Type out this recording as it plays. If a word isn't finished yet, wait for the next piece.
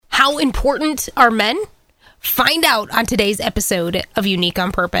How important are men? Find out on today's episode of Unique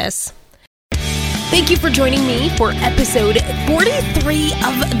on Purpose. Thank you for joining me for episode 43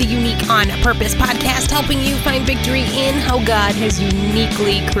 of the Unique on Purpose podcast, helping you find victory in how God has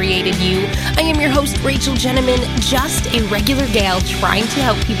uniquely created you. I am your host, Rachel Jenneman, just a regular gal trying to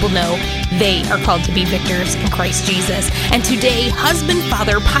help people know they are called to be victors in Christ Jesus. And today, husband,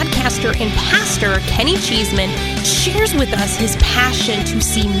 father, podcaster, and pastor Kenny Cheeseman shares with us his passion to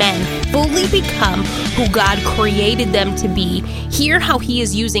see men fully become who God created them to be. Hear how he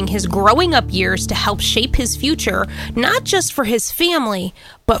is using his growing up years to help shape his future, not just for his family,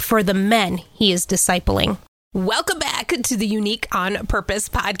 but for the men he is discipling. Welcome back to the Unique on Purpose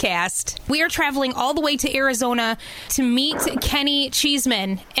podcast. We are traveling all the way to Arizona to meet Kenny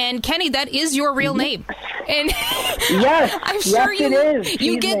Cheeseman. And Kenny, that is your real name. And yes, I'm sure it is.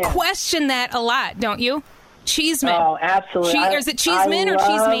 You get questioned that a lot, don't you? Cheeseman. Oh, absolutely. Or is it Cheeseman or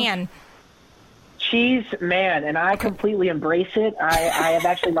Cheeseman? Cheeseman, and I completely embrace it. I have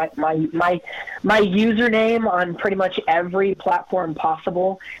actually my username on pretty much every platform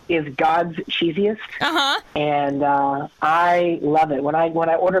possible is God's Cheesiest. And I love it. When I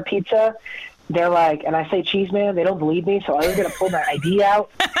order pizza, they're like, and I say Cheeseman, they don't believe me, so I was going to pull my ID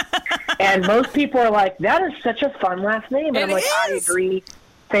out. And most people are like, that is such a fun last name. And I'm like, I agree.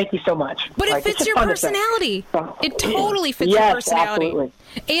 Thank you so much. But it fits your personality. It totally fits your personality. Absolutely.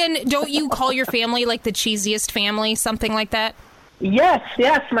 And don't you call your family like the cheesiest family, something like that? Yes.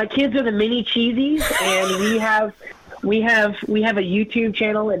 My kids are the mini cheesies, and we have a YouTube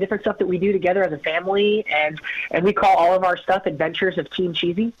channel and different stuff that we do together as a family, and we call all of our stuff Adventures of Team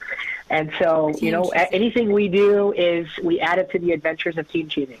Cheesy. And so, anything we do is we add it to the Adventures of Team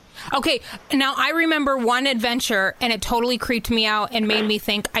Cheesy. Okay, now I remember one adventure, and it totally creeped me out and made me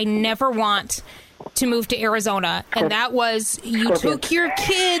think I never want to move to Arizona, and that was you took your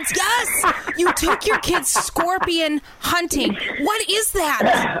kids scorpion hunting. What is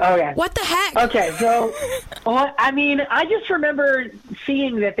that? Okay. What the heck? Okay, so, I just remember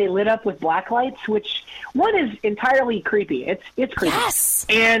seeing that they lit up with black lights, which one is entirely creepy. It's creepy. Yes.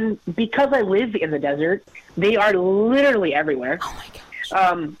 And because I live in the desert, they are literally everywhere. Oh my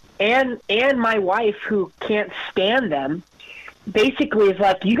gosh. And my wife, who can't stand them, basically is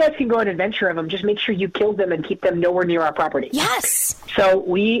like, you guys can go on an adventure of them, just make sure you kill them and keep them nowhere near our property. Yes. So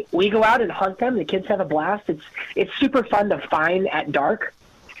we go out and hunt them. The kids have a blast. It's super fun to find at dark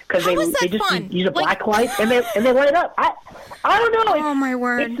because they just use a black light and they light it up. I don't know. Oh my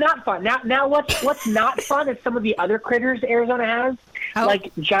word! It's not fun. Now what's not fun is some of the other critters Arizona has,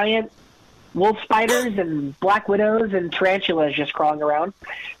 like giant wolf spiders and black widows and tarantulas just crawling around.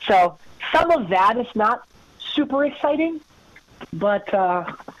 So some of that is not super exciting. But,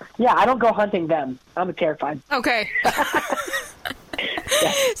 I don't go hunting them. I'm terrified. Okay.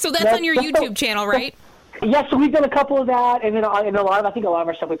 So that's on your YouTube channel, right? Yeah, so we've done a couple of that, and then a lot of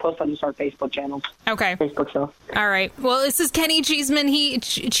our stuff we post on just our Facebook channels. Okay. Facebook stuff. All right. Well, this is Kenny Cheeseman.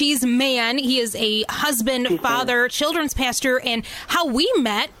 Cheeseman. He is a husband, father, children's pastor, and how we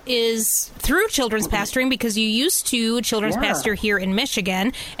met is through children's pastoring because you used to children's pastor here in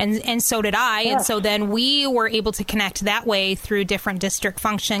Michigan, and so did I, and so then we were able to connect that way through different district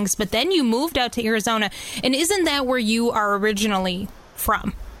functions, but then you moved out to Arizona, and isn't that where you are originally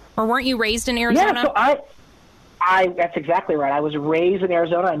from? Or weren't you raised in Arizona? Yeah, so I that's exactly right. I was raised in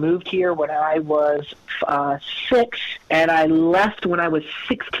Arizona. I moved here when I was 6, and I left when I was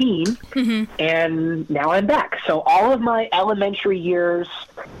 16, and now I'm back. So all of my elementary years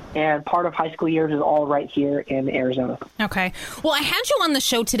and part of high school years is all right here in Arizona. Okay. Well, I had you on the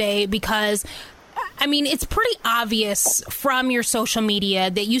show today because it's pretty obvious from your social media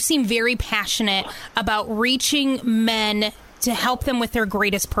that you seem very passionate about reaching men to help them with their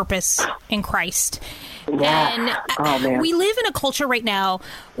greatest purpose in Christ. Yeah. And we live in a culture right now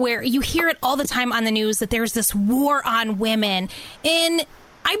where you hear it all the time on the news that there's this war on women. And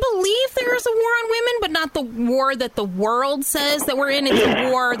I believe there is a war on women, but not the war that the world says that we're in. It's a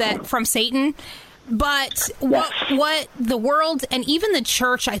war from Satan. But what the world and even the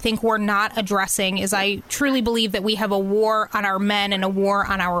church, I think, we're not addressing is I truly believe that we have a war on our men and a war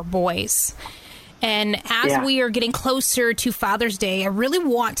on our boys. And as we are getting closer to Father's Day, I really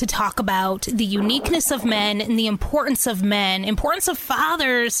want to talk about the uniqueness of men and the importance of men, importance of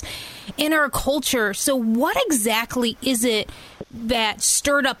fathers in our culture. So what exactly is it that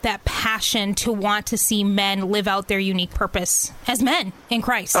stirred up that passion to want to see men live out their unique purpose as men in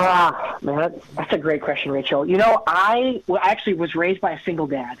Christ? Man, that's a great question, Rachel. I actually was raised by a single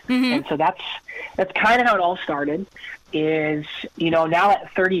dad, and so that's kind of how it all started. Is now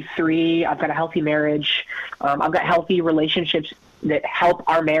at 33, I've got a healthy marriage. I've got healthy relationships that help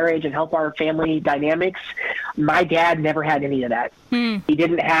our marriage and help our family dynamics. My dad never had any of that. He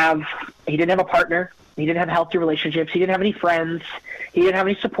didn't have a partner. He didn't have healthy relationships. He didn't have any friends. He didn't have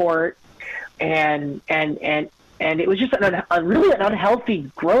any support. And it was just a really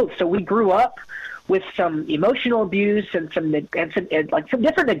unhealthy growth. So we grew up with some emotional abuse and some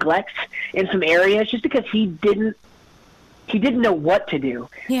different neglects in some areas, just because he didn't know what to do.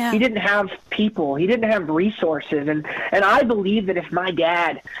 Yeah. He didn't have people. He didn't have resources. And I believe that if my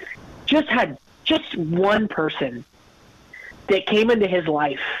dad just had just one person that came into his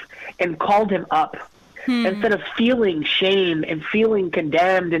life and called him up, instead of feeling shame and feeling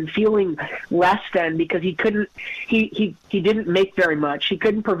condemned and feeling less than because he didn't make very much. He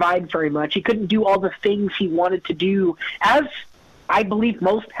couldn't provide very much. He couldn't do all the things he wanted to do, as I believe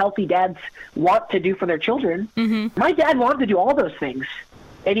most healthy dads want to do for their children. My dad wanted to do all those things,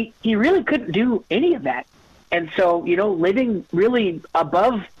 and he really couldn't do any of that. And so, living really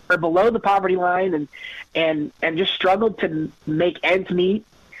above or below the poverty line and just struggled to make ends meet.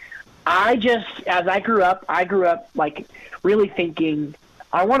 As I grew up like really thinking,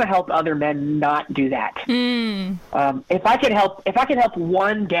 I want to help other men not do that. If I could help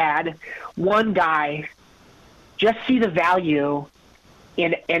one dad, one guy, just see the value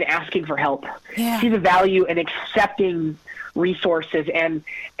in asking for help, see the value in accepting resources and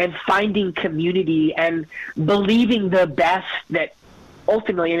finding community and believing the best that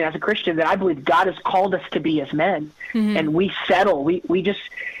ultimately, as a Christian, that I believe God has called us to be as men, and we settle. We just,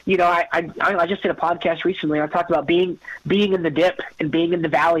 I just did a podcast recently. I talked about being in the dip and being in the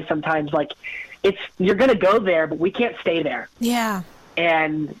valley. Sometimes, like, you're going to go there, but we can't stay there. Yeah.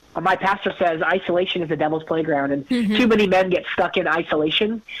 And my pastor says isolation is the devil's playground, and too many men get stuck in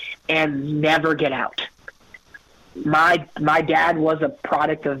isolation and never get out. My dad was a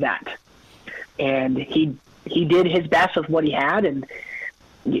product of that, and he did his best with what he had, and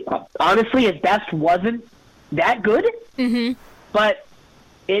honestly, his best wasn't that good, but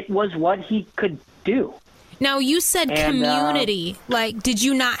it was what he could do. Now, you said community. Did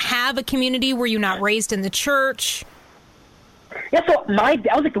you not have a community? Were you not raised in the church? Yeah, so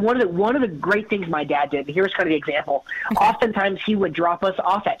that was like one of the great things my dad did. Here's kind of the example. Okay. Oftentimes, he would drop us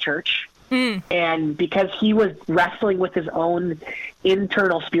off at church, and because he was wrestling with his own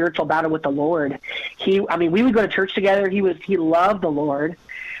internal spiritual battle with the Lord, we would go to church together. He loved the Lord,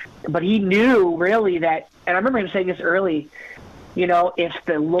 but he knew really that, and I remember him saying this early, if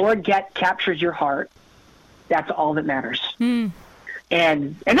the Lord captures your heart, that's all that matters. And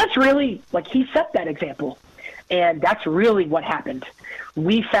that's really, like, he set that example. And that's really what happened.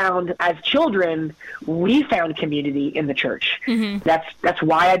 We found, as children, community in the church. That's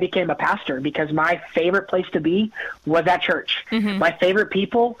why I became a pastor, because my favorite place to be was at church. My favorite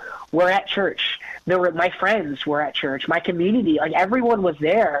people were at church. My friends were at church. My community, like, everyone was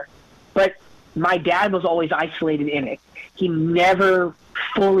there. But my dad was always isolated in it. He never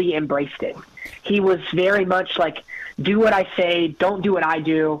fully embraced it. He was very much like, do what I say, don't do what I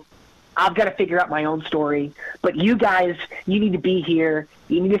do. I've got to figure out my own story. But you guys, you need to be here.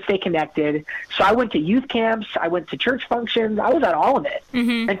 You need to stay connected. So I went to youth camps. I went to church functions. I was at all of it.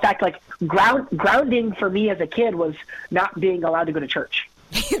 In fact, like, grounding for me as a kid was not being allowed to go to church.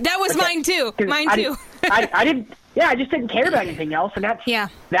 That was mine too. I didn't. Yeah, I just didn't care about anything else, and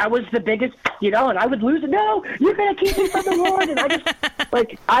that was the biggest. And I would lose it. No, you're gonna keep me from the Lord, and I just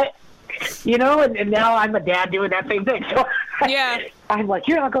and now I'm a dad doing that same thing. So I'm like,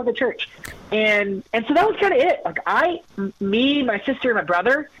 you're not going to church, and so that was kind of it. Like, my sister, and my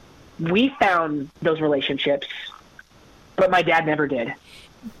brother, we found those relationships, but my dad never did.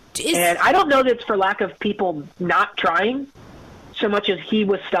 And I don't know that it's for lack of people not trying, so much as he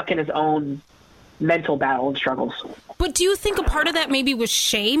was stuck in his own mental battle and struggles. But do you think a part of that maybe was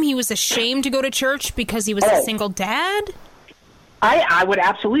shame? He was ashamed to go to church because he was a single dad? I would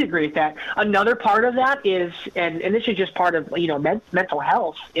absolutely agree with that. Another part of that is, and this is just part of, mental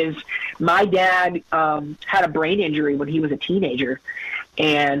health, is my dad had a brain injury when he was a teenager,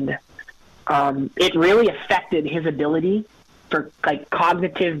 and it really affected his ability for, like,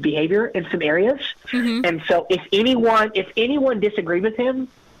 cognitive behavior in some areas. And so if anyone disagreed with him,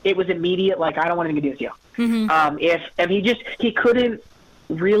 it was immediate, like, I don't want anything to do with you. If he couldn't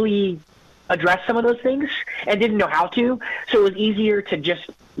really address some of those things and didn't know how to, so it was easier to just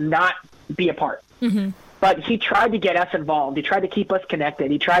not be a part. But he tried to get us involved. He tried to keep us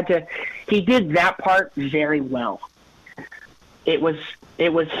connected. He did that part very well. It was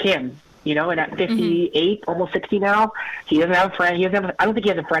him, and at 58, almost 60 now, he doesn't have a friend. I don't think he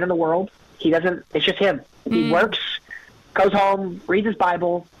has a friend in the world. It's just him. He works, goes home, reads his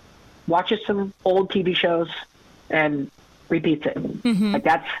Bible, watches some old TV shows, and repeats it. Like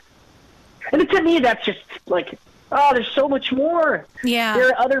that's, and to me, that's just like, oh, there's so much more. Yeah. There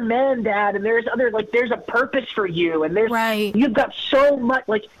are other men, Dad, and there's a purpose for you, and you've got so much.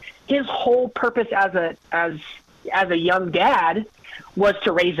 Like his whole purpose as a young dad was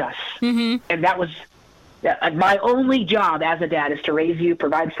to raise us, and that was my only job as a dad is to raise you,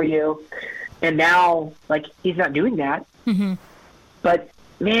 provide for you. And now, like, he's not doing that. But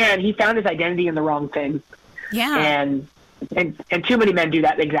man, he found his identity in the wrong thing. Yeah. And too many men do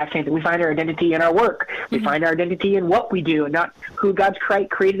that exact same thing. We find our identity in our work. We find our identity in what we do and not who God's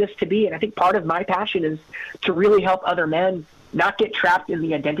created us to be. And I think part of my passion is to really help other men not get trapped in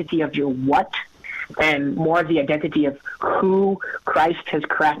the identity of your what and more of the identity of who Christ has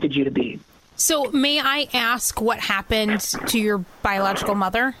crafted you to be. So may I ask what happened to your biological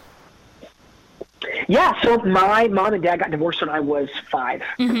mother? Yeah, so my mom and dad got divorced when I was 5.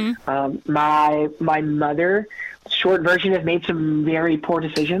 My mother, short version, has made some very poor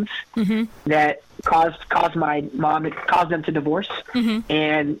decisions that caused my mom them to divorce,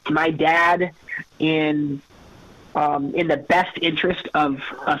 and my dad, in the best interest of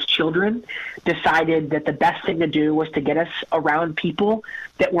us children, decided that the best thing to do was to get us around people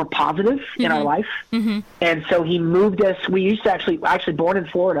that were positive in our life. And so he moved us. We used to actually born in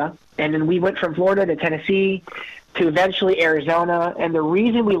Florida, and then we went from Florida to Tennessee to eventually Arizona. And the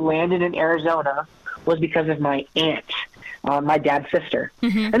reason we landed in Arizona was because of my aunt, my dad's sister.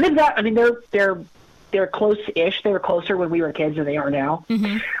 And they've got, I mean, they're close-ish. They were closer when we were kids than they are now.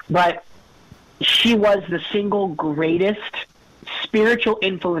 But she was the single greatest spiritual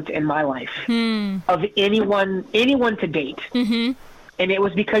influence in my life of anyone to date. And it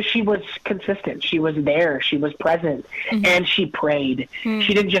was because she was consistent. She was there. She was present. And she prayed.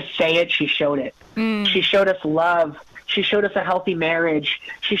 She didn't just say it. She showed it. She showed us love. She showed us a healthy marriage.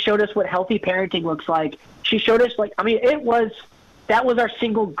 She showed us what healthy parenting looks like. She showed us, like, I mean, that was our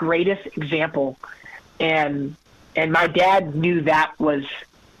single greatest example. And my dad knew that was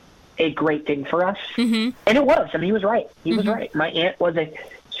a great thing for us. And it was. I mean, he was right. He was right. My aunt was a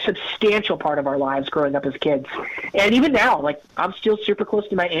substantial part of our lives growing up as kids. And even now, like, I'm still super close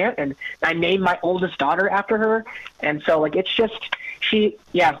to my aunt, and I named my oldest daughter after her. And so, like, it's just,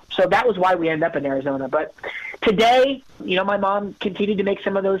 so that was why we ended up in Arizona. But today, you know, my mom continued to make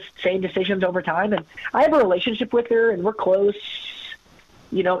some of those same decisions over time, and I have a relationship with her, and we're close,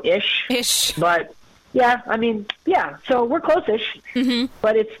 you know, ish. But yeah, I mean, yeah, so we're close-ish,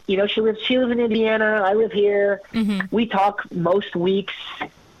 but it's, you know, she lives in Indiana, I live here, we talk most weeks,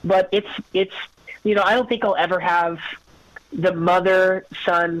 but it's, you know, I don't think I'll ever have the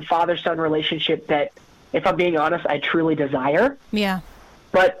mother-son, father-son relationship that, if I'm being honest, I truly desire. Yeah.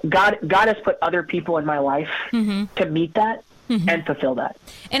 But God has put other people in my life to meet that. And fulfill that.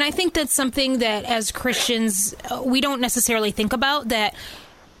 And I think that's something that as Christians, we don't necessarily think about, that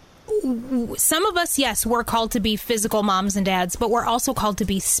some of us, yes, we're called to be physical moms and dads, but we're also called to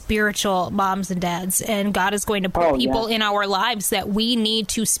be spiritual moms and dads. And God is going to put people in our lives that we need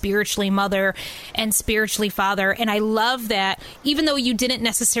to spiritually mother and spiritually father. And I love that even though you didn't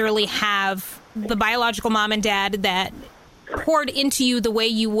necessarily have the biological mom and dad that poured into you the way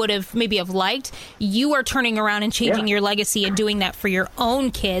you would have maybe have liked, you are turning around and changing your legacy and doing that for your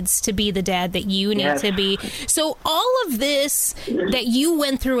own kids to be the dad that you need to be. So all of this that you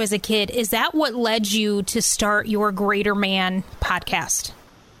went through as a kid, is that what led you to start your Greater Man podcast?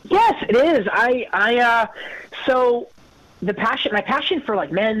 Yes, it is. So my passion for,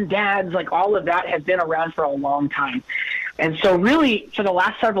 like, men, dads, like, all of that has been around for a long time. And so really for the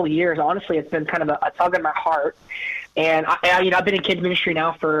last several years, honestly, it's been kind of a tug in my heart. And I've been in kids ministry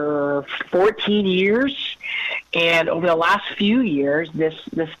now for 14 years, and over the last few years, this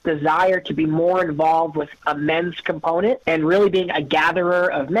desire to be more involved with a men's component and really being a gatherer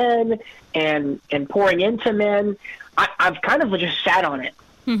of men and pouring into men, I've kind of just sat on it.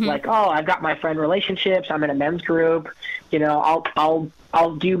 Like, oh, I've got my friend relationships. I'm in a men's group. You know,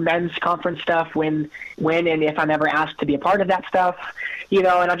 I'll do men's conference stuff when and if I'm ever asked to be a part of that stuff. You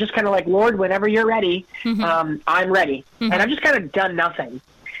know, and I'm just kind of like, Lord, whenever you're ready, I'm ready. And I've just kind of done nothing.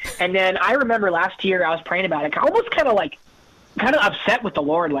 And then I remember last year I was praying about it, almost kind of upset with the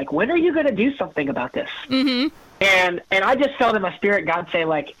Lord, like, when are you going to do something about this? And I just felt in my spirit God say,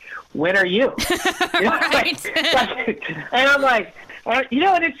 like, when are you? You know, and I'm like, you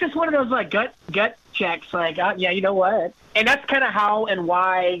know, and it's just one of those, like, gut checks, like, yeah, you know what? And that's kind of how and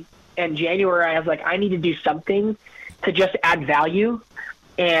why in January I was like, I need to do something to just add value.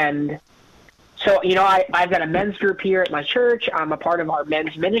 And so, you know, I've got a men's group here at my church. I'm a part of our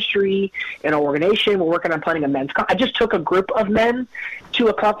men's ministry in our organization. We're working on planning a men's I just took a group of men to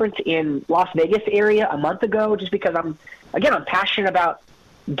a conference in Las Vegas area a month ago, just because I'm again, I'm passionate about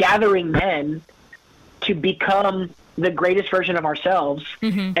gathering men to become the greatest version of ourselves.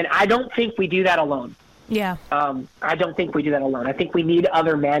 And I don't think we do that alone. Yeah. I don't think we do that alone. I think we need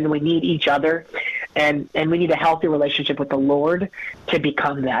other men. We need each other, and we need a healthy relationship with the Lord to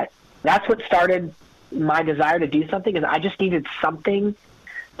become that. That's what started my desire to do something, is I just needed something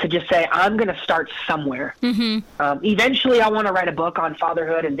to just say, I'm going to start somewhere. Eventually I want to write a book on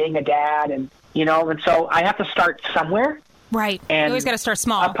fatherhood and being a dad, and so I have to start somewhere. Right. And you always got to start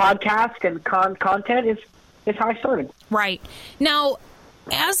small. A podcast and content is how I started. Right. Now,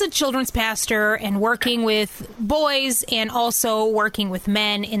 as a children's pastor and working with boys and also working with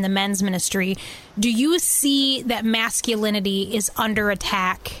men in the men's ministry, do you see that masculinity is under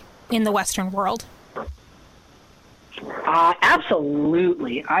attack in the Western world?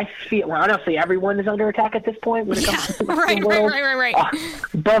 Absolutely. I feel, honestly, everyone is under attack at this point when it comes to the right, world. Right.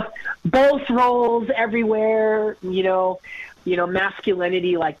 Both roles everywhere,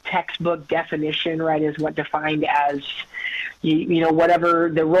 masculinity, like textbook definition, right, is what defined as,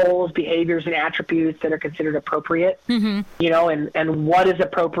 whatever the roles, behaviors, and attributes that are considered appropriate, and what is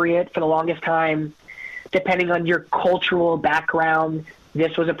appropriate for the longest time, depending on your cultural background.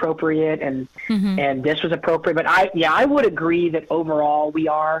 This was appropriate and this was appropriate. But I would agree that overall we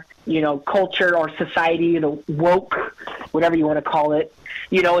are, culture or society, the woke, whatever you want to call it,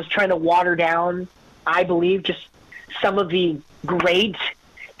 is trying to water down, I believe, just some of the great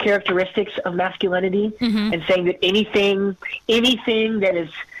characteristics of masculinity, and saying that anything that is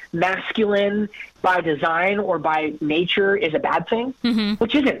masculine by design or by nature is a bad thing,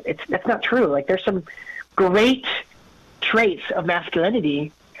 which isn't. That's not true. Like, there's some great traits of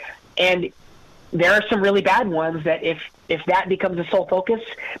masculinity, and there are some really bad ones that if that becomes the sole focus,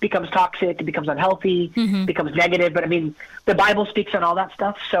 becomes toxic, it becomes unhealthy, becomes negative. But I mean, the Bible speaks on all that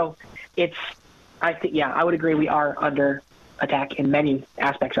stuff. So I would agree we are under attack in many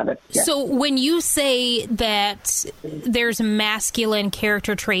aspects of it. Yeah. So when you say that there's masculine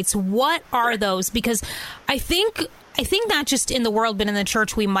character traits, what are those? Because I think not just in the world, but in the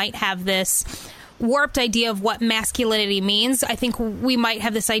church, we might have this warped idea of what masculinity means. I think we might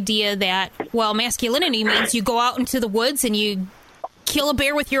have this idea that, well, masculinity means you go out into the woods and you kill a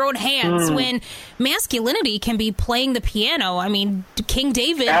bear with your own hands, when masculinity can be playing the piano. I mean, King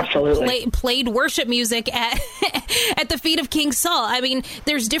David played worship music at the feet of King Saul. I mean,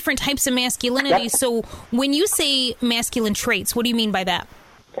 there's different types of masculinity. Yep. So when you say masculine traits, what do you mean by that?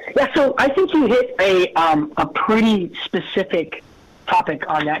 Yeah, so I think you hit a pretty specific topic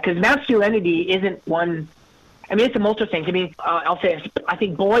on that, because masculinity isn't one. I mean, it's a multitude of things. I mean, I'll say, I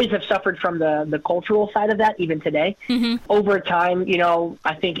think boys have suffered from the cultural side of that even today. Over time,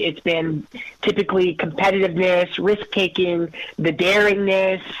 I think it's been typically competitiveness, risk-taking, the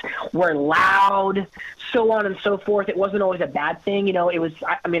daringness, we're loud, so on and so forth. It wasn't always a bad thing. It was,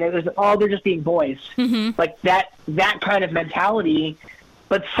 they're just being boys. Like that kind of mentality.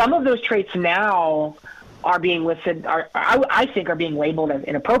 But some of those traits now are being listed, I think are being labeled as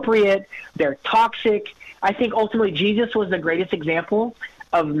inappropriate. They're toxic. I think ultimately Jesus was the greatest example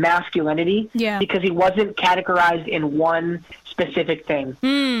of masculinity, because he wasn't categorized in one specific thing.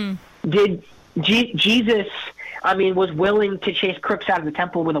 Jesus, was willing to chase crooks out of the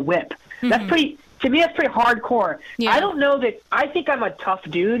temple with a whip. That's pretty hardcore. I think I'm a tough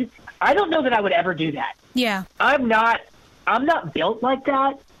dude. I don't know that I would ever do that. Yeah. I'm not built like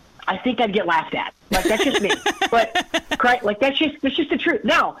that. I think I'd get laughed at. Like, that's just me. But that's just the truth.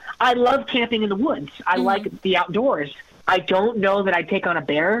 Now, I love camping in the woods. I like the outdoors. I don't know that I'd take on a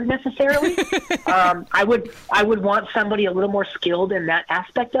bear necessarily. I would want somebody a little more skilled in that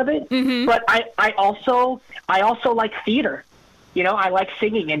aspect of it. But I also like theater. I like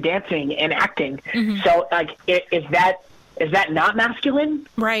singing and dancing and acting. So like, is that not masculine?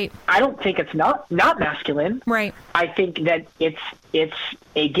 Right. I don't think it's not masculine. Right. I think that it's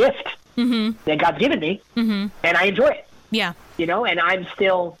a gift that God's given me, and I enjoy it. Yeah. And I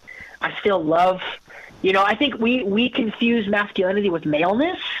still love, I think we confuse masculinity with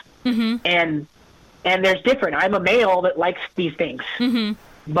maleness, and there's different. I'm a male that likes these things.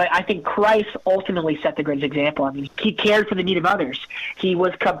 But I think Christ ultimately set the greatest example. I mean, he cared for the need of others. He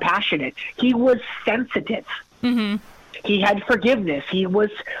was compassionate. He was sensitive. He had forgiveness. He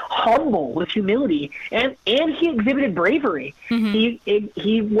was humble with humility, and he exhibited bravery. He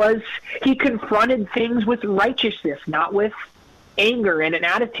confronted things with righteousness, not with anger and an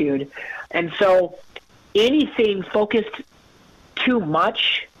attitude. And so anything focused too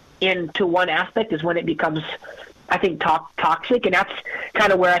much into one aspect is when it becomes, I think, toxic, and that's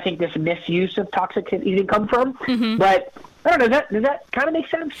kind of where I think this misuse of toxic can even come from. But I don't know. Does that kind of make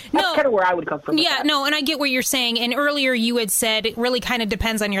sense? That's kind of where I would come from. Yeah, no, and I get what you're saying. And earlier you had said it really kind of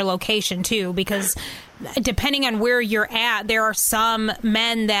depends on your location, too, because depending on where you're at, there are some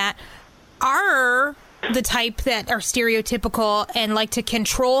men that are the type that are stereotypical and like to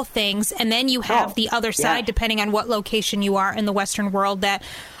control things. And then you have the other side, depending on what location you are in the Western world, that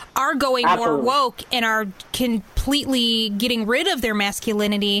are going more woke and are completely getting rid of their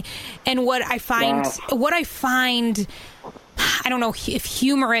masculinity. And what I find, I don't know if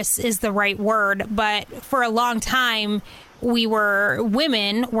humorous is the right word, but for a long time,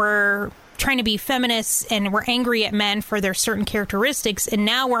 women were trying to be feminists and we're angry at men for their certain characteristics. And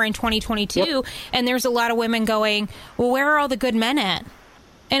now we're in 2022 and there's a lot of women going, well, where are all the good men at?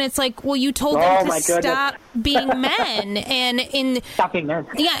 And it's like, well, you told them to stop being men. And stop being men.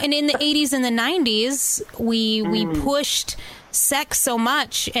 Yeah, and in the 80s and the 90s, we pushed sex so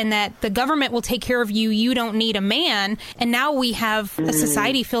much and that the government will take care of you. You don't need a man. And now we have a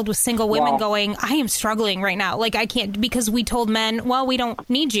society filled with single women going, I am struggling right now. Like, I can't, because we told men, well, we don't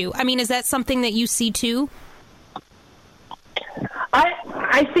need you. I mean, is that something that you see too?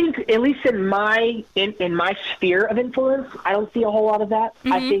 I think, at least in my sphere of influence, I don't see a whole lot of that.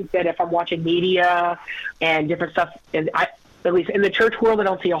 I think that if I'm watching media and different stuff, at least in the church world, I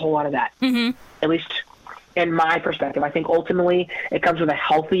don't see a whole lot of that. At least in my perspective. I think ultimately it comes with a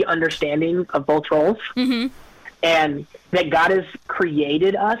healthy understanding of both roles, and that God has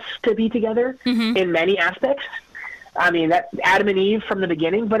created us to be together in many aspects. I mean, that Adam and Eve from the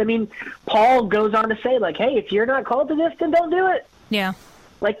beginning. But, I mean, Paul goes on to say, like, hey, if you're not called to this, then don't do it. Yeah.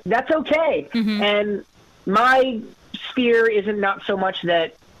 Like, that's okay. And my sphere isn't not so much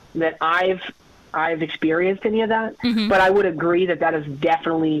that I've experienced any of that, but I would agree that is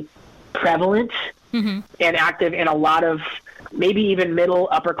definitely prevalent and active in a lot of maybe even middle,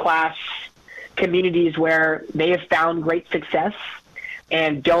 upper class communities where they have found great success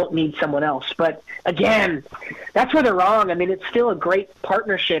and don't need someone else. But again, that's where they're wrong. I mean, it's still a great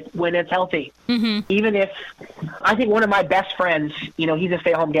partnership when it's healthy. Even if, I think one of my best friends, he's a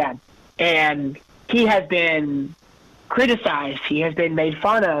stay-at-home dad, and he has been criticized. He has been made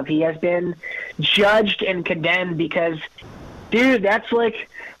fun of. He has been judged and condemned because, dude, that's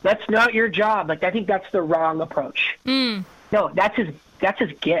not your job. Like, I think that's the wrong approach. No, that's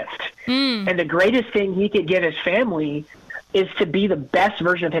his gift. And the greatest thing he could give his family is to be the best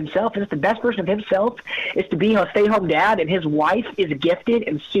version of himself. And if the best version of himself is to be a stay-home dad, and his wife is gifted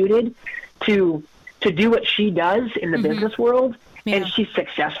and suited to do what she does in the business world, and she's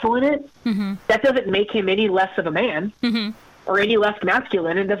successful in it, that doesn't make him any less of a man or any less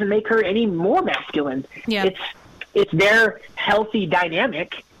masculine. It doesn't make her any more masculine. It's their healthy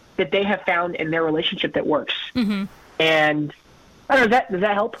dynamic that they have found in their relationship that works. And I don't know, does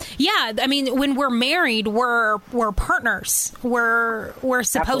that help? Yeah, I mean, when we're married, we're partners. We're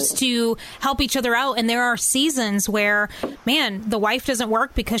supposed to help each other out, and there are seasons where, man, the wife doesn't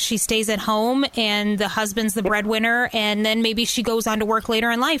work because she stays at home, and the husband's the breadwinner, and then maybe she goes on to work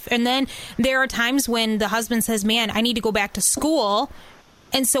later in life. And then there are times when the husband says, man, I need to go back to school.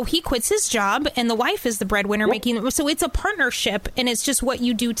 And so he quits his job, and the wife is the breadwinner so it's a partnership, and it's just what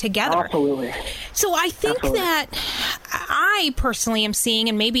you do together. Absolutely. So I think that I personally am seeing,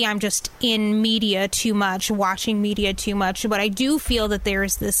 and maybe I'm just in media too much, watching media too much, but I do feel that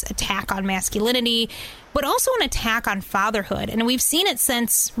there's this attack on masculinity, but also an attack on fatherhood. And we've seen it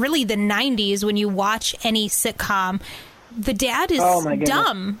since really the 90s when you watch any sitcom. The dad is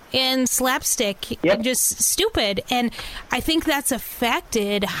dumb and slapstick and just stupid. And I think that's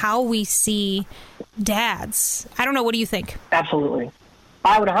affected how we see dads. I don't know. What do you think? Absolutely.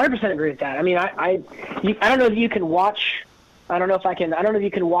 I would 100% agree with that. I mean, I don't know if you can watch, I don't know if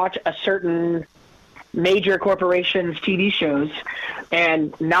you can watch a certain major corporation's TV shows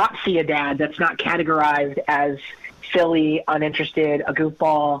and not see a dad that's not categorized as silly, uninterested, a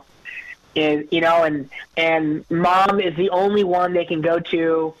goofball. And mom is the only one they can go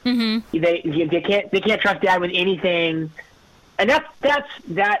to. They can't trust dad with anything, and that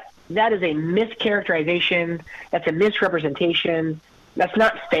is a mischaracterization. That's a misrepresentation. That's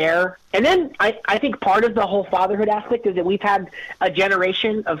not fair. And then I think part of the whole fatherhood aspect is that we've had a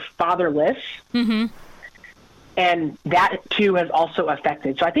generation of fatherless, and that too has also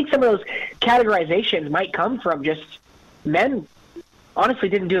affected. So I think some of those categorizations might come from just men honestly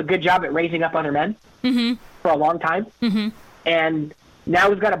didn't do a good job at raising up other men for a long time. And now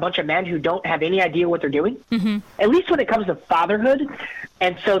we've got a bunch of men who don't have any idea what they're doing, at least when it comes to fatherhood.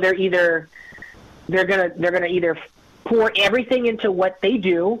 And so they're gonna either pour everything into what they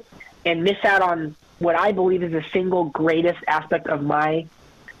do and miss out on what I believe is the single greatest aspect of my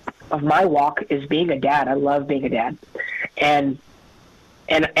walk is being a dad. I love being a dad. and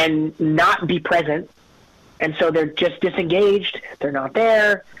not be present. And so they're just disengaged. They're not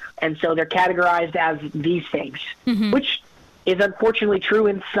there. And so they're categorized as these things, which is unfortunately true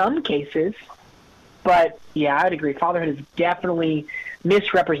in some cases. But, yeah, I'd agree. Fatherhood is definitely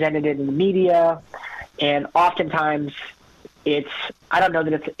misrepresented in the media. And oftentimes I don't know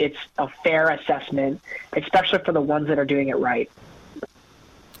that it's a fair assessment, especially for the ones that are doing it right.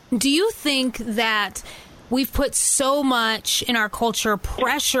 Do you think that we've put so much in our culture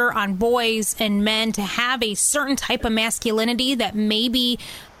pressure on boys and men to have a certain type of masculinity that maybe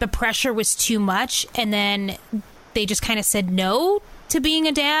the pressure was too much and then they just kind of said no to being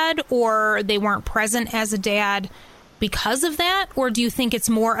a dad, or they weren't present as a dad because of that? Or do you think it's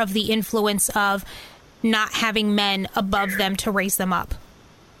more of the influence of not having men above them to raise them up?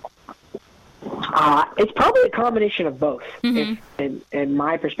 It's probably a combination of both, in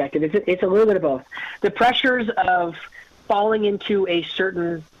my perspective. It's a little bit of both. The pressures of falling into a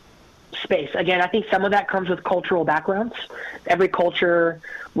certain space. Again, I think some of that comes with cultural backgrounds. Every culture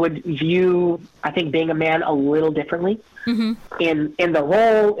would view, I think, being a man a little differently in the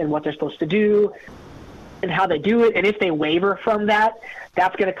role and what they're supposed to do and how they do it. And if they waver from that,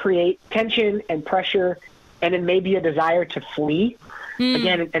 that's going to create tension and pressure and then maybe a desire to flee.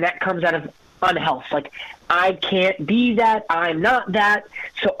 Again, and that comes out of unhealth. Like, I can't be that. I'm not that.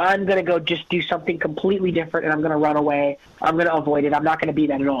 So I'm going to go just do something completely different, and I'm going to run away. I'm going to avoid it. I'm not going to be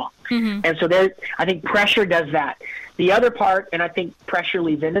that at all. And so I think pressure does that. The other part, and I think pressure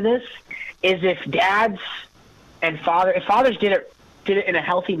leads into this, is if dads and if fathers did it in a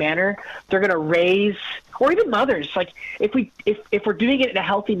healthy manner, they're going to raise, or even mothers. Like, if we're doing it in a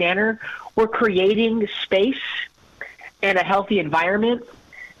healthy manner, we're creating space and a healthy environment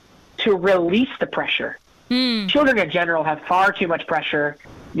to release the pressure. Children in general have far too much pressure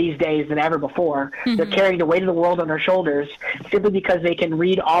these days than ever before. They're carrying the weight of the world on their shoulders simply because they can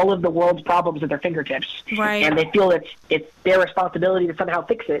read all of the world's problems at their fingertips. Right. And they feel it's their responsibility to somehow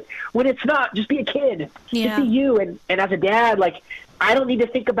fix it. When it's not, just be a kid. Yeah. Just be you. And as a dad, like, I don't need to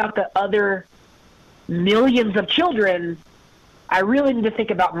think about the other millions of children. I really need to think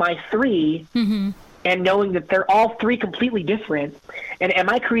about my three and knowing that they're all three completely different. And am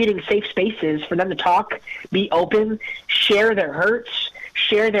I creating safe spaces for them to talk, be open, share their hurts,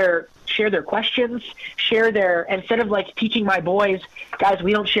 share their questions, instead of like teaching my boys, guys,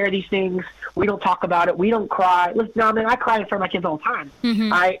 we don't share these things, we don't talk about it, we don't cry. Listen, no, man, I cry in front of my kids all the time.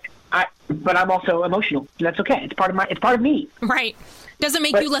 But I'm also emotional. And that's okay. It's part of me. Right. Doesn't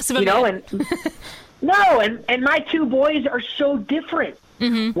make you less of a man. And my two boys are so different.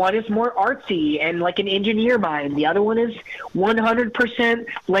 One is more artsy and like an engineer mind. The other one is 100%,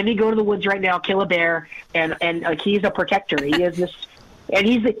 let me go to the woods right now, kill a bear, and like, he's a protector. He is this, and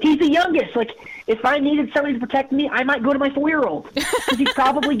he's the youngest. Like, if I needed somebody to protect me, I might go to my 4-year-old because he'd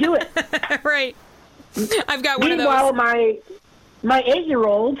probably do it. Right. I've got one of those. Meanwhile, my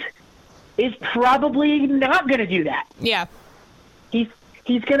 8-year-old is probably not going to do that. Yeah.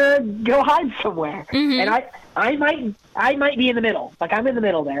 He's gonna go hide somewhere, and I might be in the middle. Like, I'm in the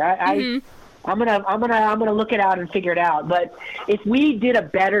middle there. I'm gonna look it out and figure it out. But if we did a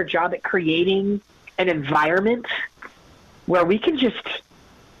better job at creating an environment where we can just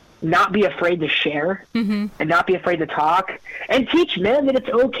not be afraid to share and not be afraid to talk, and teach men that it's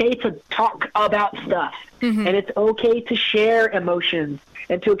okay to talk about stuff and it's okay to share emotions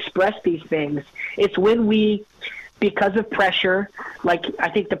and to express these things. It's when we, because of pressure, like, I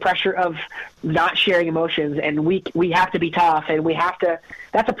think the pressure of not sharing emotions, and we have to be tough, and we have to,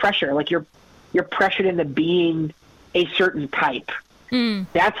 that's a pressure. Like, you're pressured into being a certain type.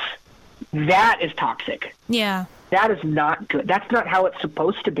 That is toxic. Yeah. That is not good. That's not how it's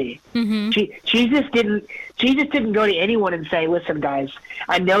supposed to be. Jesus didn't go to anyone and say, listen, guys,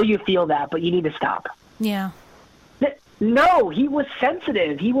 I know you feel that, but you need to stop. Yeah. No, he was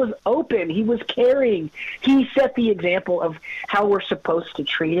sensitive. He was open. He was caring. He set the example of how we're supposed to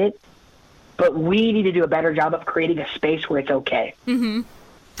treat it. But we need to do a better job of creating a space where it's okay.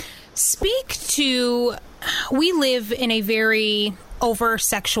 Speak to, we live in a very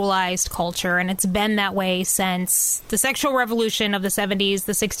over-sexualized culture, and it's been that way since the sexual revolution of the 70s,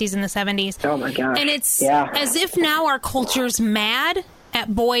 the 60s, and the 70s. Oh, my gosh. And it's as if now our culture's mad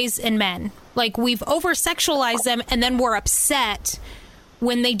at boys and men. Like, we've over-sexualized them, and then we're upset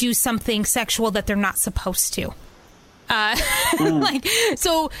when they do something sexual that they're not supposed to.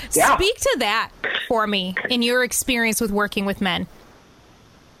 Speak to that for me in your experience with working with men.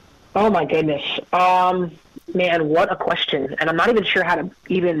 Oh, my goodness. Man, what a question. And I'm not even sure how to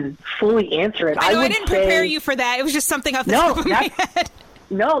even fully answer it. I didn't prepare you for that. It was just something off the top of my head.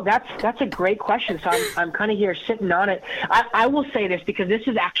 No, that's a great question. So I'm kind of here sitting on it. I will say this because this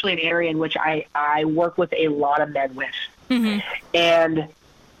is actually an area in which I work with a lot of men with. Mm-hmm.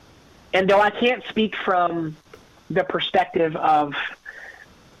 And though I can't speak from the perspective of,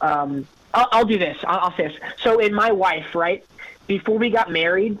 I'll do this. I'll say this. So in my wife, right, before we got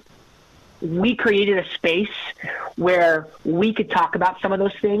married, we created a space where we could talk about some of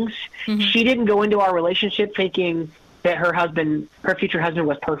those things. Mm-hmm. She didn't go into our relationship thinking that her future husband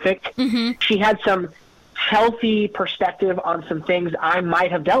was perfect. Mm-hmm. She had some healthy perspective on some things I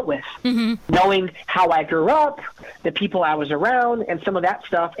might have dealt with, mm-hmm. knowing how I grew up, the people I was around, and some of that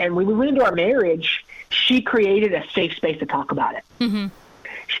stuff. And when we went into our marriage, she created a safe space to talk about it. Mm-hmm.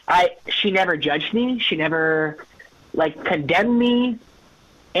 She never judged me. She never condemned me.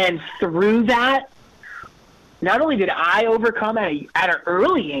 And through that, not only did I overcome at an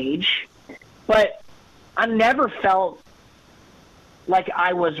early age, but I never felt like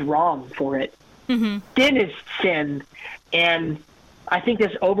I was wrong for it. Mm-hmm. Sin is sin. And I think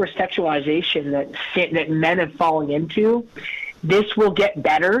this over-sexualization that men have fallen into, this will get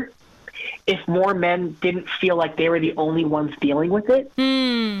better if more men didn't feel like they were the only ones dealing with it.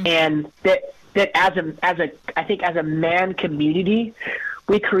 Mm. And that as a man community,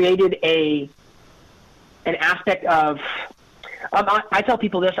 we created an aspect of, I tell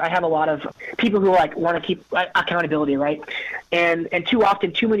people this, I have a lot of people who want to keep accountability, right? And too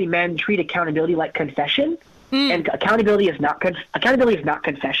often, too many men treat accountability like confession. Mm. And accountability is not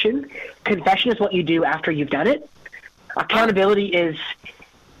confession. Confession is what you do after you've done it. Accountability is,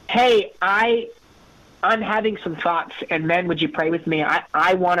 hey, I'm having some thoughts, and men, would you pray with me?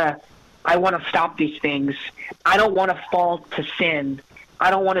 I want to stop these things. I don't want to fall to sin. I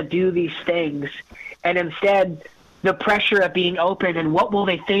don't want to do these things. And instead, the pressure of being open and what will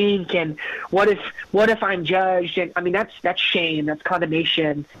they think and what if I'm judged? And I mean, that's shame, that's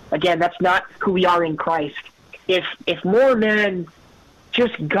condemnation. Again, that's not who we are in Christ. If more men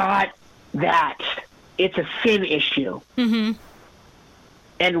just got that, it's a sin issue. Mm-hmm.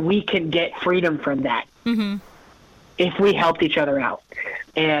 And we can get freedom from that. Mm-hmm. If we helped each other out.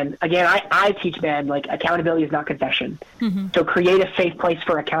 And again, I teach men, accountability is not confession. Mm-hmm. So create a safe place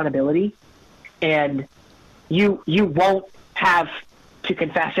for accountability, and you won't have to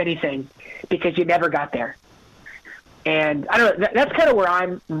confess anything because you never got there. And I don't know, that's kind of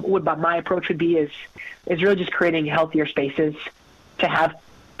where what my approach would be is really just creating healthier spaces to have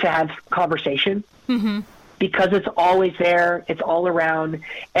conversation. Mm-hmm. Because it's always there, it's all around.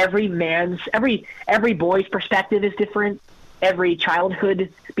 Every boy's perspective is different. Every child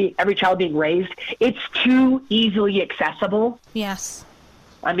being raised, it's too easily accessible. Yes.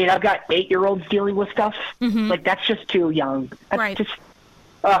 I mean, I've got 8-year-olds dealing with stuff. Mm-hmm. That's just too young. That's right. Just,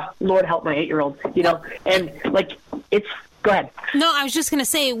 Lord help my 8-year-old. And it's. Go ahead. No, I was just going to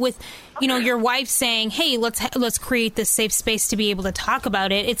say, with your wife saying, "Hey, let's create this safe space to be able to talk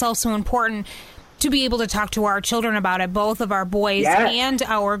about it." It's also important to be able to talk to our children about it, both of our boys and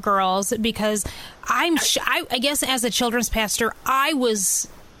our girls, because I guess as a children's pastor, I was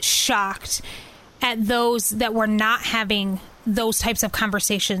shocked at those that were not having those types of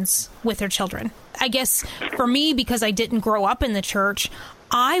conversations with their children. I guess for me, because I didn't grow up in the church,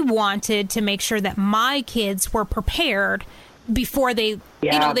 I wanted to make sure that my kids were prepared before they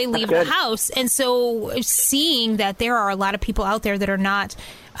leave the house. And so seeing that there are a lot of people out there that are not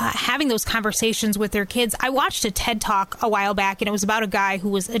having those conversations with their kids. I watched a TED Talk a while back, and it was about a guy who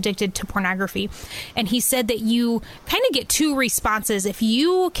was addicted to pornography. And he said that you kind of get two responses. If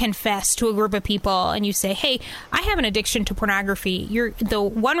you confess to a group of people and you say, "Hey, I have an addiction to pornography," the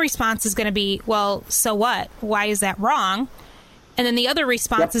one response is going to be, "Well, so what? Why is that wrong?" And then the other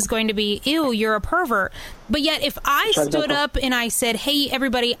response is going to be, "Ew, you're a pervert." But yet, if I stood up and I said, "Hey,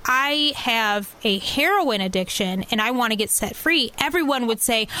 everybody, I have a heroin addiction and I want to get set free," everyone would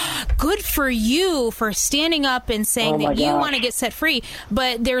say, "Good for you for standing up and saying that you want to get set free."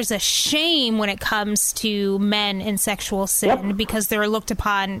 But there's a shame when it comes to men in sexual sin because they're looked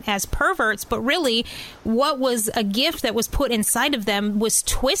upon as perverts. But really, what was a gift that was put inside of them was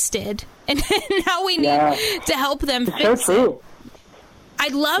twisted. And now we need to help them fix it. I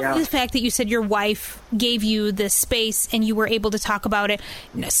love the fact that you said your wife gave you the space and you were able to talk about it.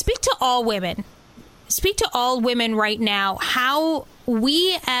 Speak to all women. Speak to all women right now how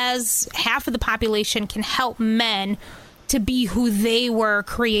we as half of the population can help men to be who they were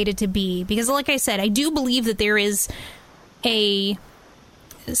created to be. Because like I said, I do believe that there is a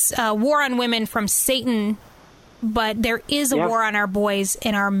war on women from Satan, but there is a war on our boys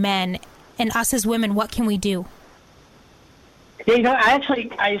and our men. And us as women, what can we do? Yeah,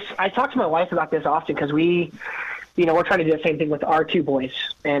 I talk to my wife about this often because we we're trying to do the same thing with our two boys,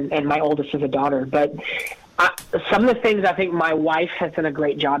 and my oldest is a daughter. But some of the things I think my wife has done a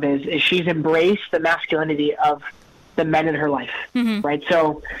great job is she's embraced the masculinity of the men in her life, right?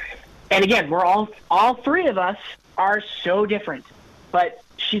 So, and again, we're all three of us are so different, but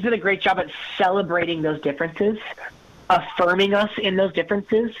she's done a great job at celebrating those differences, affirming us in those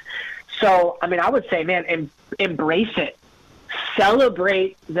differences. So, I mean, I would say, man, embrace it.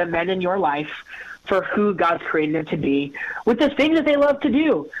 Celebrate the men in your life for who God's created them to be with the things that they love to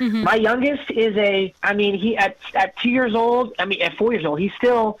do. My youngest is he at 2 years old, at 4 years old, he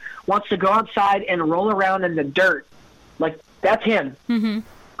still wants to go outside and roll around in the dirt. Like, that's him.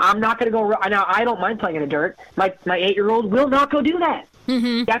 I'm not going to go. Now, I don't mind playing in the dirt. My 8-year-old will not go do that.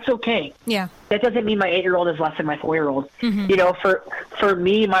 That's okay. Yeah. That doesn't mean my 8-year-old is less than my 4-year-old. For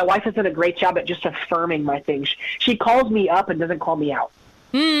me, my wife has done a great job at just affirming my things. She calls me up and doesn't call me out.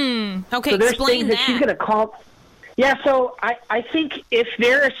 Okay, so there's explain things that. She's going to call. Yeah, so I think if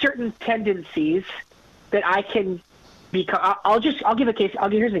there are certain tendencies that I can become,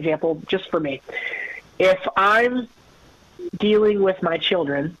 here's an example just for me. If I'm dealing with my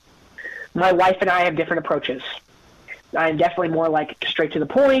children, my wife and I have different approaches. I'm definitely more like straight to the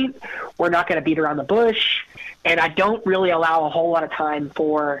point. We're not going to beat around the bush. And I don't really allow a whole lot of time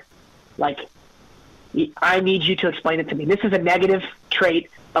for, like, I need you to explain it to me. This is a negative trait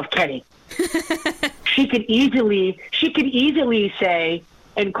of Kenny. She could easily say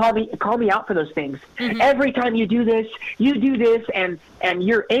and call me out for those things. Every time you do this, and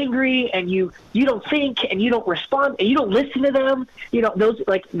you're angry, and you don't think, and you don't respond, and you don't listen to them. Those,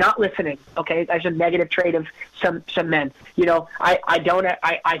 like, not listening. Okay, that's a negative trait of some men.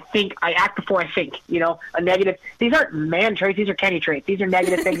 I think, I act before I think. A negative. These aren't man traits. These are Kenny traits. These are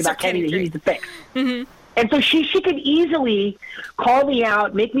negative things about Kenny that he needs to fix. And so she could easily call me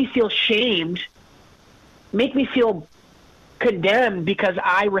out, make me feel shamed, make me feel condemned because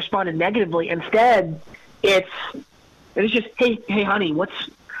I responded negatively. Instead, it's just, hey, honey,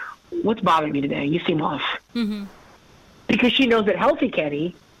 what's bothering me today? You seem off. Because she knows that healthy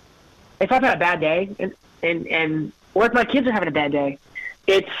Kenny, if I've had a bad day, and or if my kids are having a bad day,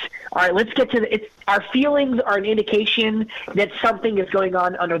 it's all right. Let's get to our feelings are an indication that something is going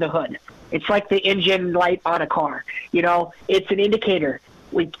on under the hood. It's like the engine light on a car. It's an indicator.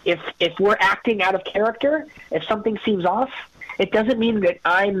 If we're acting out of character, if something seems off, it doesn't mean that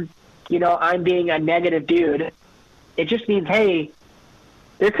I'm being a negative dude. It just means, hey,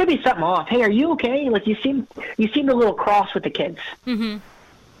 there could be something off. Hey, are you okay? Like, you seem a little cross with the kids.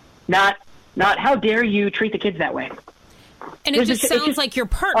 Not how dare you treat the kids that way. And it just sounds like you're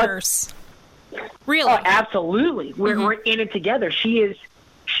partners. Really? Oh, absolutely. We're in it together. She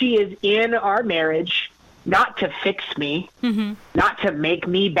is in our marriage not to fix me, not to make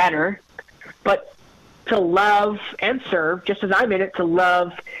me better, but to love and serve, just as I'm in it to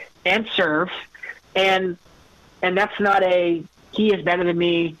love and serve. And that's not he is better than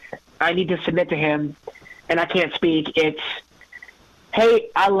me, I need to submit to him, and I can't speak. It's, hey,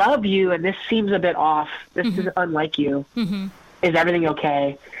 I love you, and this seems a bit off. This is unlike you. Is everything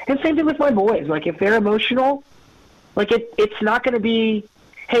okay? And same thing with my boys. Like, if they're emotional, like, it's not going to be,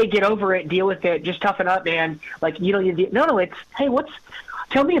 hey, get over it, deal with it, just toughen up, man. Like, you don't need to. No, it's, hey,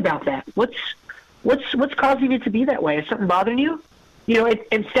 tell me about that. What's causing you to be that way? Is something bothering you?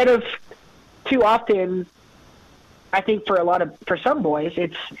 Instead of too often, I think for some boys,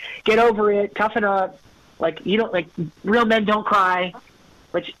 it's get over it, toughen up. Like, real men don't cry,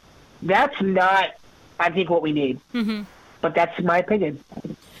 which that's not, I think, what we need. But that's my opinion.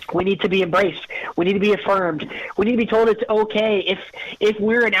 We need to be embraced. We need to be affirmed. We need to be told it's okay. If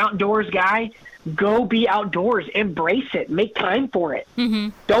we're an outdoors guy, go be outdoors. Embrace it. Make time for it.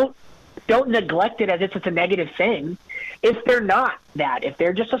 Don't neglect it as if it's a negative thing. If they're not that, if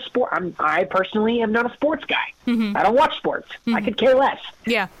they're just a sport, I personally am not a sports guy. I don't watch sports. I could care less.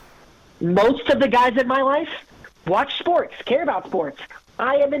 Yeah. Most of the guys in my life watch sports, care about sports.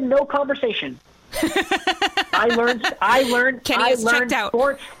 I am in no conversation. I learned checked out.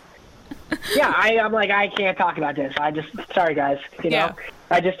 Sports. Yeah, I'm like, I can't talk about this. Sorry guys,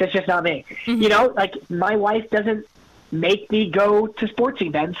 it's just not me. Like, my wife doesn't make me go to sports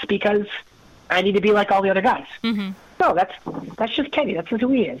events because I need to be like all the other guys. No, that's just Kenny. That's just who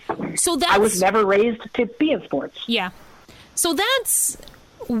he is. So I was never raised to be in sports. Yeah. So that's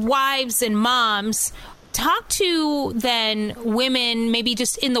wives and moms. Talk to then women, maybe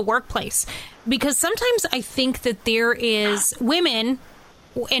just in the workplace, because sometimes I think that there is women,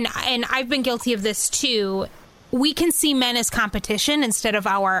 and I've been guilty of this too. We can see men as competition instead of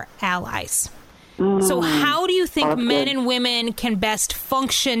our allies. So how do you think men and women can best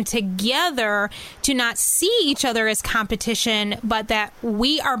function together to not see each other as competition, but that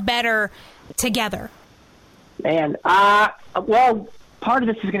we are better together? Man, well, part of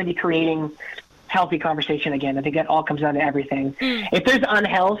this is going to be creating healthy conversation again. I think that all comes down to everything. If there's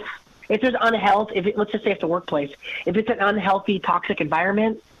unhealth, let's just say it's a workplace, if it's an unhealthy, toxic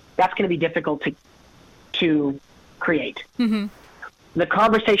environment, that's going to be difficult to create. The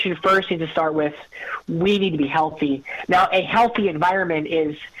conversation first needs to start with, we need to be healthy. Now, a healthy environment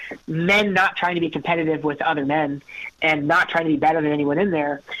is men not trying to be competitive with other men and not trying to be better than anyone in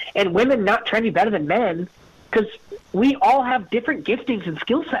there, and women not trying to be better than men, because we all have different giftings and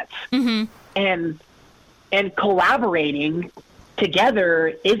skill sets. And collaborating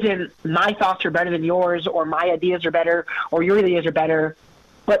together isn't my thoughts are better than yours, or my ideas are better, or your ideas are better,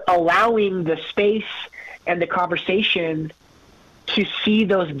 but allowing the space and the conversation to see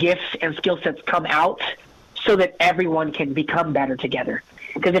those gifts and skill sets come out so that everyone can become better together.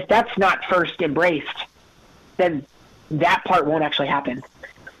 Because if that's not first embraced, then that part won't actually happen.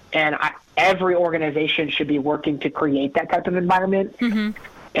 And every organization should be working to create that type of environment.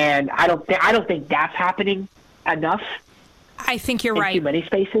 And I don't think that's happening enough. I think you're right. In too many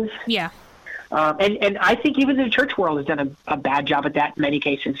spaces. Yeah. And I think even the church world has done a bad job at that in many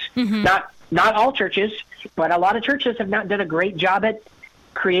cases. Not all churches, but a lot of churches have not done a great job at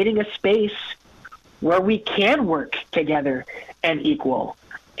creating a space where we can work together and equal.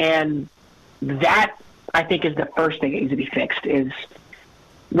 And that, I think, is the first thing that needs to be fixed. Is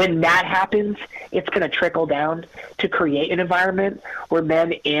when that happens, it's going to trickle down to create an environment where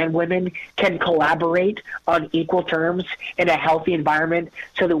men and women can collaborate on equal terms in a healthy environment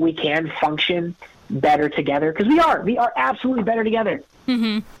so that we can function better together. Because we are absolutely better together.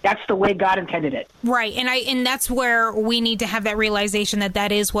 That's the way God intended it. Right. And that's where we need to have that realization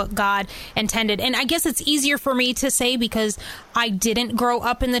that is what God intended. And I guess it's easier for me to say because I didn't grow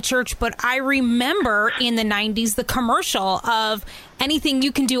up in the church, but I remember in the 90s the commercial of anything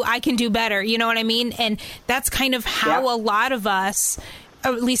you can do, I can do better. You know what I mean? And that's kind of how a lot of us,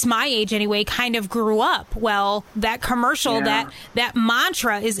 or at least my age anyway, kind of grew up. Well, that commercial, that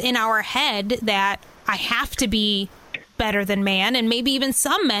mantra is in our head that I have to be better than man. And maybe even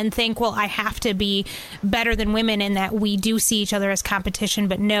some men think, well, I have to be better than women, and that we do see each other as competition.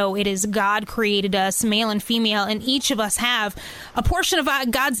 But no, it is God created us, male and female, and each of us have a portion of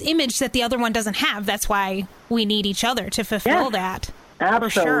God's image that the other one doesn't have. That's why we need each other to fulfill that.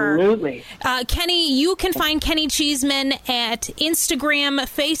 Absolutely. For sure. Kenny, you can find Kenny Cheeseman at Instagram,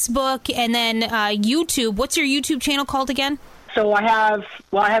 Facebook, and then YouTube. What's your YouTube channel called again? So I have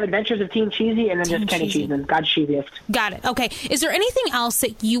Adventures of Team Cheesy, and then just Kenny Cheeseman, God's Cheesiest. Got it. Okay. Is there anything else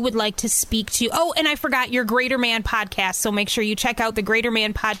that you would like to speak to? Oh, and I forgot your Greater Man podcast. So make sure you check out the Greater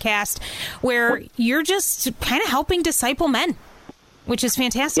Man podcast, where you're just kind of helping disciple men, which is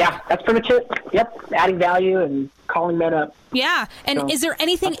fantastic. Yeah, that's pretty much it. Yep, adding value and calling men up. Yeah. And so, is there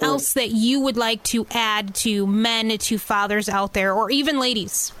anything else that you would like to add to men, to fathers out there, or even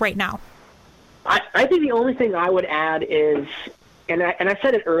ladies right now? I think the only thing I would add is, and I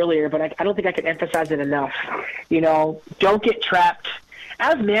said it earlier, but I don't think I can emphasize it enough. You know, don't get trapped,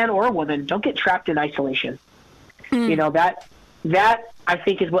 as man or woman, don't get trapped in isolation. You know, that I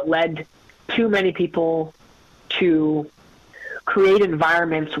think is what led too many people to create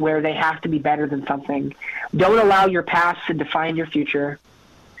environments where they have to be better than something. Don't allow your past to define your future.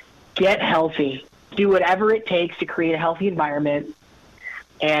 Get healthy. Do whatever it takes to create a healthy environment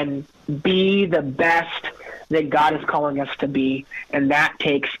and be the best that God is calling us to be, and that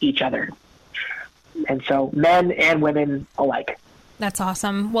takes each other. And so men and women alike. That's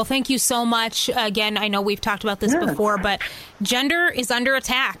awesome. Well, thank you so much. Again, I know we've talked about this before, but gender is under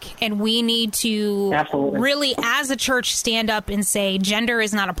attack, and we need to really, as a church, stand up and say gender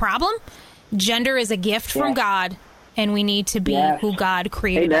is not a problem. Gender is a gift from God, and we need to be who God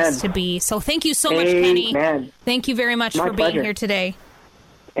created us to be. So thank you so much, Kenny. Thank you very much for being here today.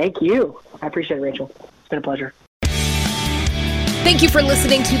 Thank you. I appreciate it, Rachel. It's been a pleasure. Thank you for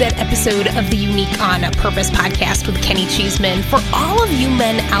listening to that episode of the Unique on Purpose podcast with Kenny Cheeseman. For all of you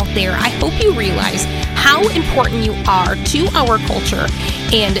men out there, I hope you realize how important you are to our culture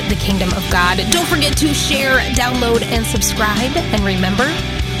and the kingdom of God. Don't forget to share, download, and subscribe. And remember,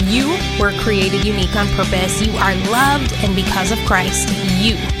 you were created unique on purpose. You are loved, and because of Christ,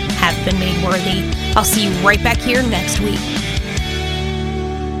 you have been made worthy. I'll see you right back here next week.